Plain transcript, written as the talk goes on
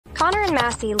Connor and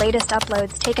Massey latest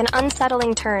uploads take an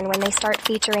unsettling turn when they start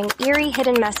featuring eerie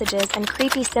hidden messages and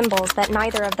creepy symbols that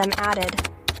neither of them added.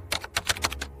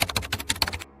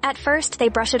 At first, they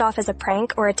brush it off as a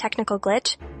prank or a technical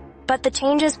glitch, but the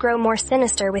changes grow more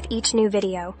sinister with each new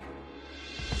video.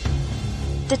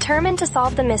 Determined to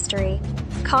solve the mystery,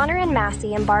 Connor and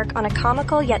Massey embark on a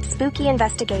comical yet spooky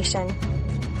investigation.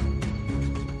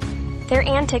 Their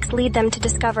antics lead them to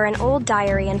discover an old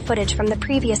diary and footage from the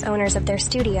previous owners of their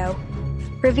studio,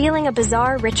 revealing a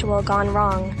bizarre ritual gone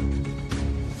wrong.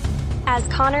 As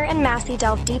Connor and Massey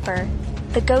delve deeper,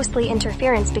 the ghostly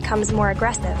interference becomes more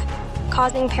aggressive,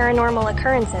 causing paranormal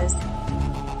occurrences.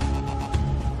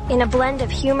 In a blend of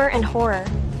humor and horror,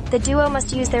 the duo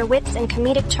must use their wits and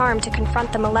comedic charm to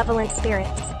confront the malevolent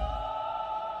spirits.